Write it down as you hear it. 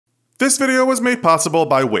This video was made possible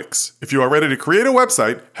by Wix. If you are ready to create a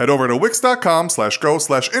website, head over to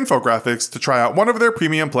wix.com/go/infographics to try out one of their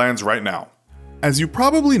premium plans right now. As you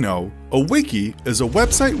probably know, a wiki is a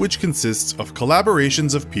website which consists of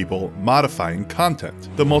collaborations of people modifying content.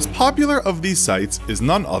 The most popular of these sites is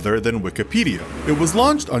none other than Wikipedia. It was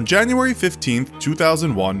launched on January 15,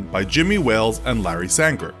 2001 by Jimmy Wales and Larry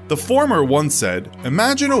Sanger. The former once said,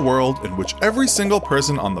 "Imagine a world in which every single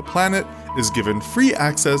person on the planet is given free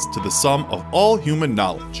access to the sum of all human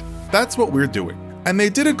knowledge." That's what we're doing. And they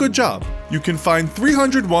did a good job. You can find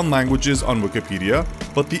 301 languages on Wikipedia,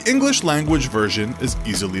 but the English language version is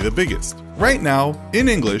easily the biggest. Right now, in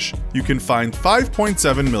English, you can find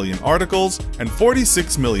 5.7 million articles and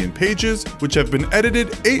 46 million pages, which have been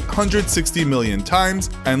edited 860 million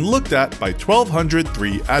times and looked at by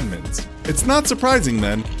 1,203 admins. It's not surprising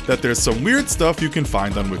then that there's some weird stuff you can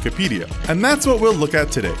find on Wikipedia. And that's what we'll look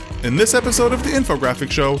at today, in this episode of the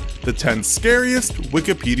Infographics Show, the 10 scariest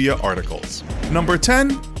Wikipedia articles. Number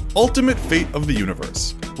 10, Ultimate Fate of the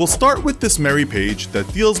Universe. We'll start with this merry page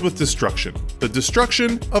that deals with destruction, the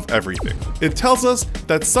destruction of everything. It tells us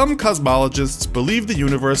that some cosmologists believe the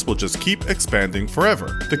universe will just keep expanding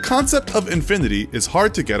forever. The concept of infinity is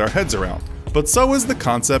hard to get our heads around, but so is the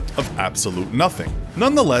concept of absolute nothing.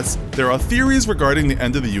 Nonetheless, there are theories regarding the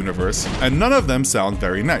end of the universe, and none of them sound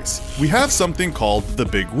very nice. We have something called the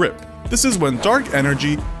Big Rip. This is when dark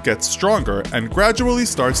energy gets stronger and gradually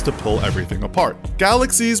starts to pull everything apart.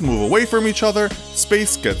 Galaxies move away from each other,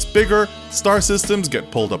 space gets bigger, star systems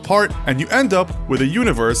get pulled apart, and you end up with a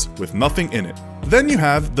universe with nothing in it. Then you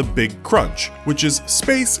have the Big Crunch, which is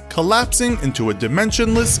space collapsing into a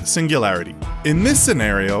dimensionless singularity. In this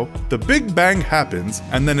scenario, the Big Bang happens,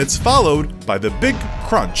 and then it's followed by the Big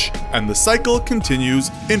Crunch, and the cycle continues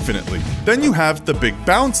infinitely. Then you have the Big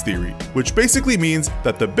Bounce theory, which basically means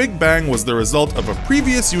that the Big Bang was the result of a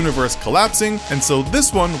previous universe collapsing, and so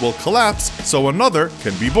this one will collapse so another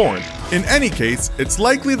can be born. In any case, it's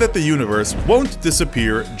likely that the universe won't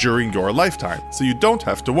disappear during your lifetime, so you don't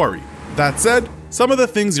have to worry. That said, some of the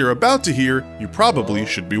things you're about to hear you probably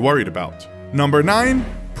should be worried about. Number 9,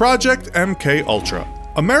 Project MK Ultra.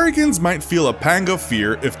 Americans might feel a pang of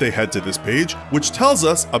fear if they head to this page, which tells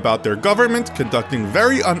us about their government conducting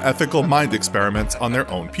very unethical mind experiments on their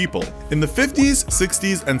own people. In the 50s,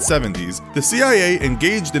 60s, and 70s, the CIA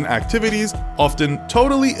engaged in activities, often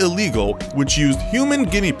totally illegal, which used human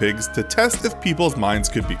guinea pigs to test if people's minds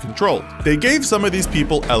could be controlled. They gave some of these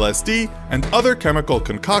people LSD and other chemical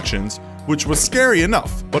concoctions, which was scary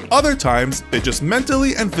enough, but other times they just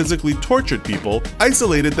mentally and physically tortured people,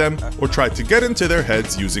 isolated them, or tried to get into their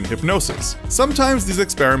heads using hypnosis. Sometimes these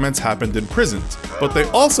experiments happened in prisons, but they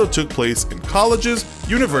also took place in colleges,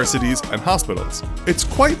 universities, and hospitals. It's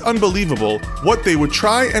quite unbelievable what they would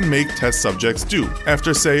try and make test subjects do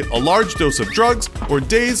after, say, a large dose of drugs or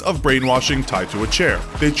days of brainwashing tied to a chair.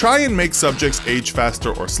 They try and make subjects age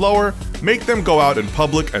faster or slower, make them go out in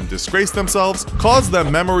public and disgrace themselves, cause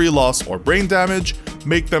them memory loss or brain damage,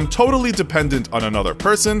 make them totally dependent on another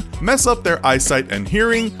person, mess up their eyesight and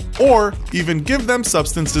hearing, or even give them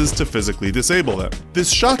substances to physically disable them.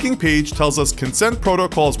 This shocking page tells us consent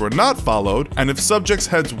protocols were not followed, and if subjects'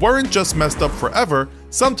 heads weren't just messed up forever,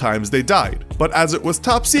 sometimes they died. But as it was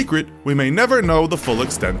top secret, we may never know the full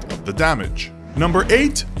extent of the damage. Number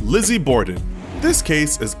 8, Lizzie Borden. This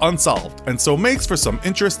case is unsolved, and so makes for some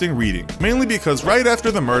interesting reading, mainly because right after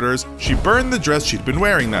the murders, she burned the dress she'd been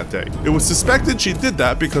wearing that day. It was suspected she did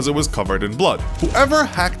that because it was covered in blood. Whoever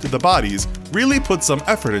hacked the bodies really put some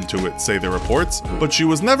effort into it, say the reports, but she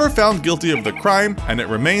was never found guilty of the crime, and it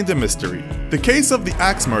remained a mystery. The case of the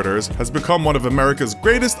Axe murders has become one of America's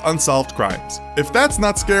greatest unsolved crimes. If that's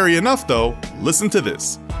not scary enough though, listen to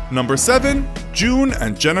this. Number 7, June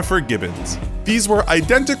and Jennifer Gibbons. These were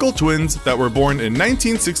identical twins that were born in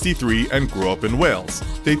 1963 and grew up in Wales.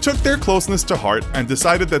 They took their closeness to heart and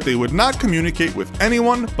decided that they would not communicate with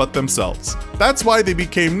anyone but themselves. That's why they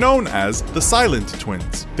became known as the Silent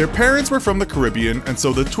Twins. Their parents were from the Caribbean, and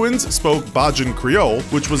so the twins spoke Bajan Creole,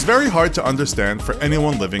 which was very hard to understand for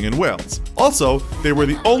anyone living in Wales. Also, they were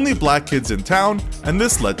the only black kids in town, and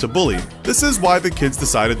this led to bullying. This is why the kids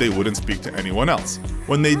decided they wouldn't speak to anyone else.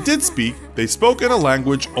 When they did speak, they spoke in a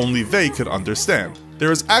language only they could understand.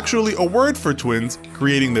 There is actually a word for twins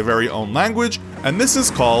creating their very own language, and this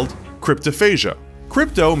is called cryptophagia.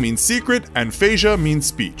 Crypto means secret and phasia means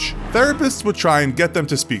speech. Therapists would try and get them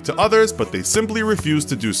to speak to others, but they simply refused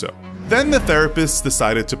to do so. Then the therapists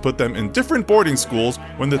decided to put them in different boarding schools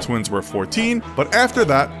when the twins were 14, but after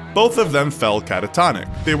that, both of them fell catatonic.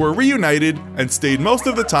 They were reunited and stayed most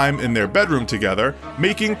of the time in their bedroom together,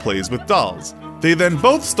 making plays with dolls. They then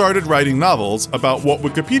both started writing novels about what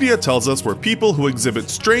Wikipedia tells us were people who exhibit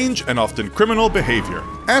strange and often criminal behavior.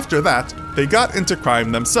 After that, they got into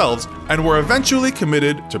crime themselves and were eventually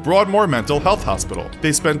committed to Broadmoor Mental Health Hospital.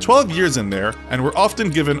 They spent 12 years in there and were often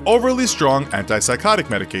given overly strong antipsychotic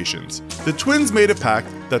medications. The twins made a pact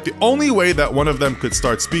that the only way that one of them could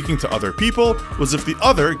start speaking to other people was if the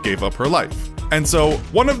other gave up her life. And so,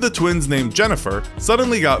 one of the twins named Jennifer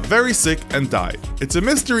suddenly got very sick and died. It's a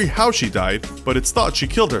mystery how she died, but it's thought she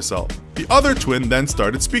killed herself. The other twin then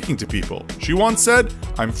started speaking to people. She once said,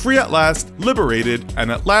 "I'm free at last, liberated,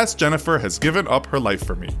 and at last Jennifer has given up her life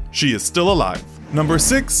for me." She is still alive. Number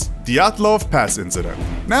 6. Dyatlov Pass Incident.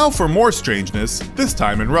 Now for more strangeness, this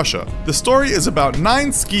time in Russia. The story is about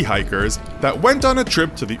 9 ski hikers that went on a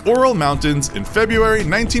trip to the Ural Mountains in February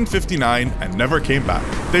 1959 and never came back.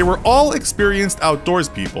 They were all experienced outdoors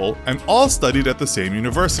people and all studied at the same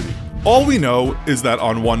university. All we know is that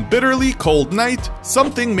on one bitterly cold night,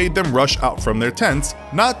 something made them rush out from their tents,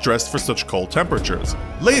 not dressed for such cold temperatures.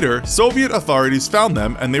 Later, Soviet authorities found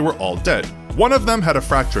them and they were all dead. One of them had a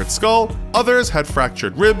fractured skull, others had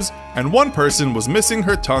fractured ribs, and one person was missing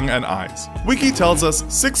her tongue and eyes. Wiki tells us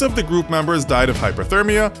 6 of the group members died of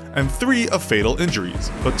hypothermia and 3 of fatal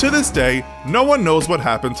injuries. But to this day, no one knows what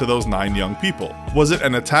happened to those 9 young people. Was it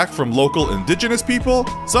an attack from local indigenous people?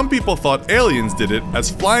 Some people thought aliens did it,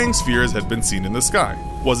 as flying spheres had been seen in the sky.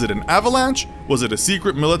 Was it an avalanche? Was it a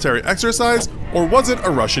secret military exercise? Or was it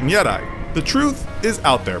a Russian Jedi? The truth is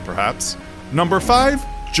out there, perhaps. Number 5.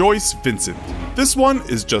 Joyce Vincent. This one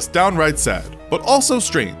is just downright sad, but also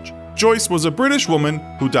strange. Joyce was a British woman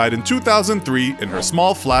who died in 2003 in her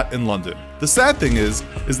small flat in London. The sad thing is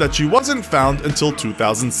that she wasn't found until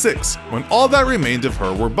 2006, when all that remained of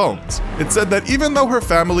her were bones. It said that even though her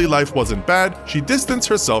family life wasn't bad, she distanced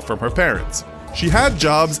herself from her parents. She had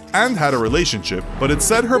jobs and had a relationship, but it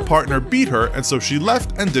said her partner beat her and so she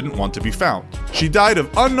left and didn't want to be found. She died of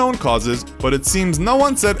unknown causes, but it seems no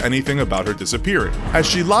one said anything about her disappearing. As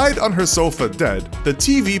she lied on her sofa dead, the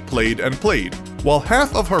TV played and played, while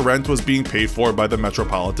half of her rent was being paid for by the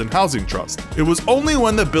Metropolitan Housing Trust. It was only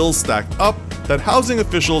when the bills stacked up that housing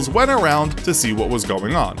officials went around to see what was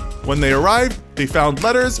going on. When they arrived, they found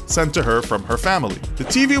letters sent to her from her family. The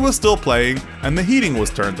TV was still playing and the heating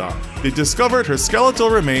was turned on. They discovered her skeletal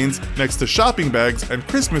remains next to shopping bags and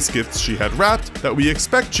Christmas gifts she had wrapped that we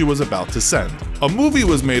expect she was about to send. A movie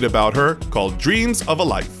was made about her called Dreams of a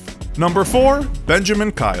Life. Number 4.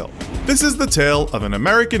 Benjamin Kyle. This is the tale of an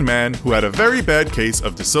American man who had a very bad case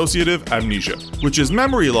of dissociative amnesia, which is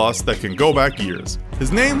memory loss that can go back years.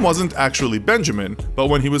 His name wasn't actually Benjamin, but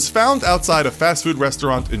when he was found outside a fast food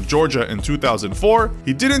restaurant in Georgia in 2004,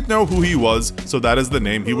 he didn't know who he was, so that is the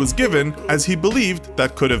name he was given, as he believed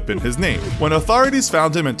that could have been his name. When authorities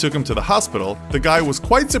found him and took him to the hospital, the guy was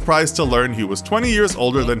quite surprised to learn he was 20 years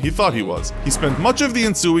older than he thought he was. He spent much of the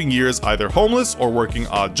ensuing years either homeless or working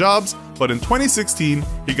odd jobs, but in 2016,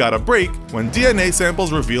 he got a break when DNA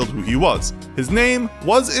samples revealed who he was. His name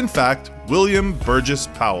was in fact William Burgess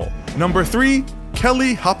Powell. Number 3.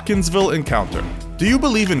 Kelly Hopkinsville Encounter. Do you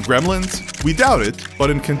believe in gremlins? We doubt it,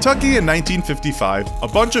 but in Kentucky in 1955, a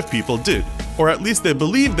bunch of people did, or at least they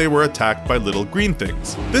believed they were attacked by little green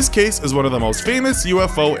things. This case is one of the most famous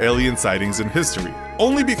UFO alien sightings in history,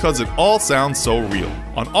 only because it all sounds so real.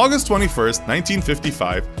 On August 21st,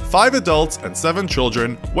 1955, 5 adults and 7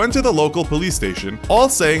 children went to the local police station, all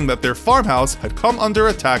saying that their farmhouse had come under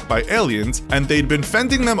attack by aliens and they'd been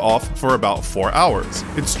fending them off for about 4 hours.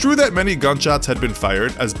 It's true that many gunshots had been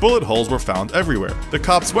fired as bullet holes were found everywhere. The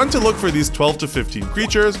cops went to look for these 12 to 15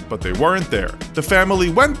 creatures, but they weren't there. The family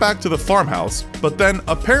went back to the farmhouse, but then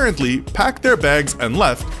apparently packed their bags and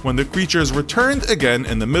left when the creatures returned again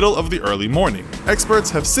in the middle of the early morning. Experts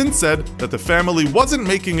have since said that the family wasn't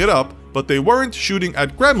making it up, but they weren't shooting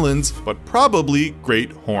at gremlins, but probably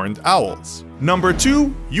great horned owls. Number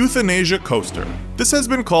 2. Euthanasia Coaster. This has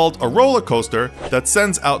been called a roller coaster that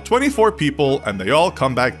sends out 24 people and they all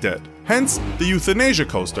come back dead. Hence the euthanasia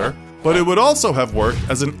coaster, but it would also have worked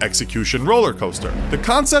as an execution roller coaster. The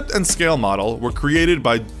concept and scale model were created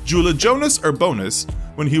by Jonas Urbonis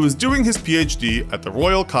when he was doing his PhD at the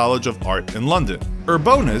Royal College of Art in London.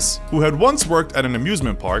 Urbonis, who had once worked at an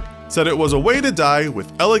amusement park, said it was a way to die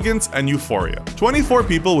with elegance and euphoria. 24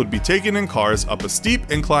 people would be taken in cars up a steep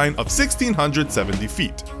incline of 1,670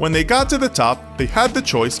 feet. When they got to the top, they had the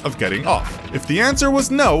choice of getting off. If the answer was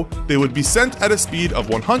no, they would be sent at a speed of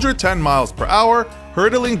 110 miles per hour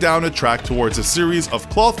hurtling down a track towards a series of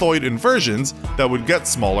clothoid inversions that would get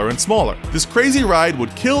smaller and smaller. This crazy ride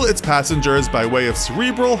would kill its passengers by way of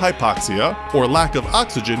cerebral hypoxia, or lack of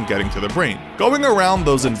oxygen getting to the brain. Going around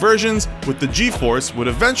those inversions with the G-force would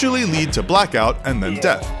eventually lead to blackout and then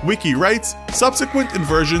death. Wiki writes, subsequent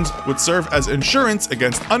inversions would serve as insurance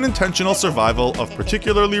against unintentional survival of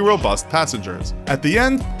particularly robust passengers. At the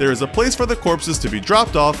end, there is a place for the corpses to be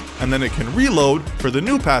dropped off, and then it can reload for the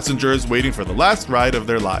new passengers waiting for the last ride of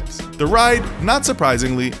their lives. The ride, not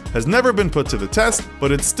surprisingly, has never been put to the test,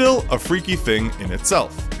 but it's still a freaky thing in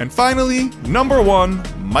itself. And finally, number 1,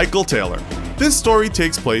 Michael Taylor. This story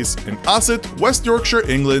takes place in Ossett, West Yorkshire,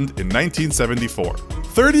 England in 1974.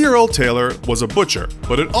 30-year-old Taylor was a butcher,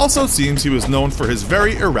 but it also seems he was known for his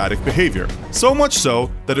very erratic behavior. So much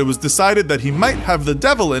so that it was decided that he might have the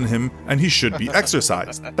devil in him and he should be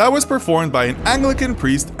exorcised. That was performed by an Anglican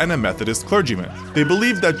priest and a Methodist clergyman. They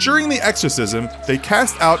believed that during the exorcism, they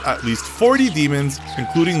cast out at least 40 demons,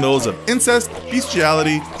 including those of incest,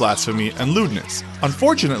 bestiality, blasphemy, and lewdness.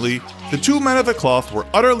 Unfortunately, the two men of the cloth were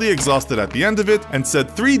utterly exhausted at the end of it and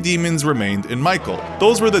said 3 demons remained in Michael.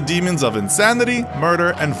 Those were the demons of insanity,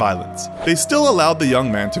 murder, and violence. They still allowed the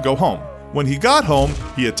young man to go home. When he got home,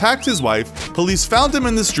 he attacked his wife. Police found him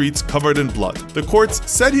in the streets covered in blood. The courts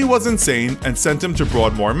said he was insane and sent him to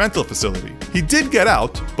Broadmoor Mental Facility. He did get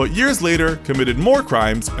out, but years later committed more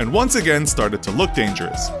crimes and once again started to look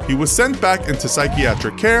dangerous. He was sent back into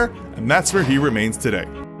psychiatric care, and that's where he remains today.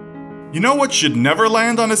 You know what should never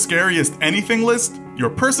land on a scariest anything list? Your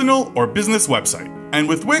personal or business website. And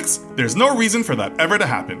with Wix, there's no reason for that ever to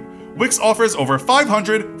happen. Wix offers over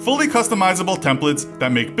 500 fully customizable templates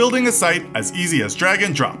that make building a site as easy as drag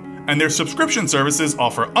and drop. And their subscription services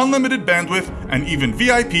offer unlimited bandwidth and even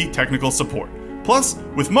VIP technical support. Plus,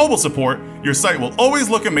 with mobile support, your site will always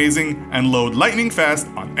look amazing and load lightning fast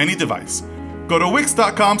on any device. Go to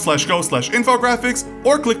wix.com/go/infographics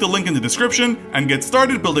or click the link in the description and get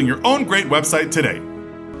started building your own great website today.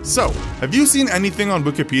 So, have you seen anything on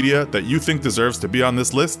Wikipedia that you think deserves to be on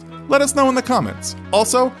this list? Let us know in the comments.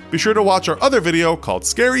 Also, be sure to watch our other video called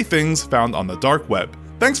Scary Things Found on the Dark Web.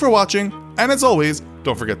 Thanks for watching, and as always,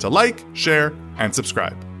 don't forget to like, share, and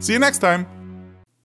subscribe. See you next time!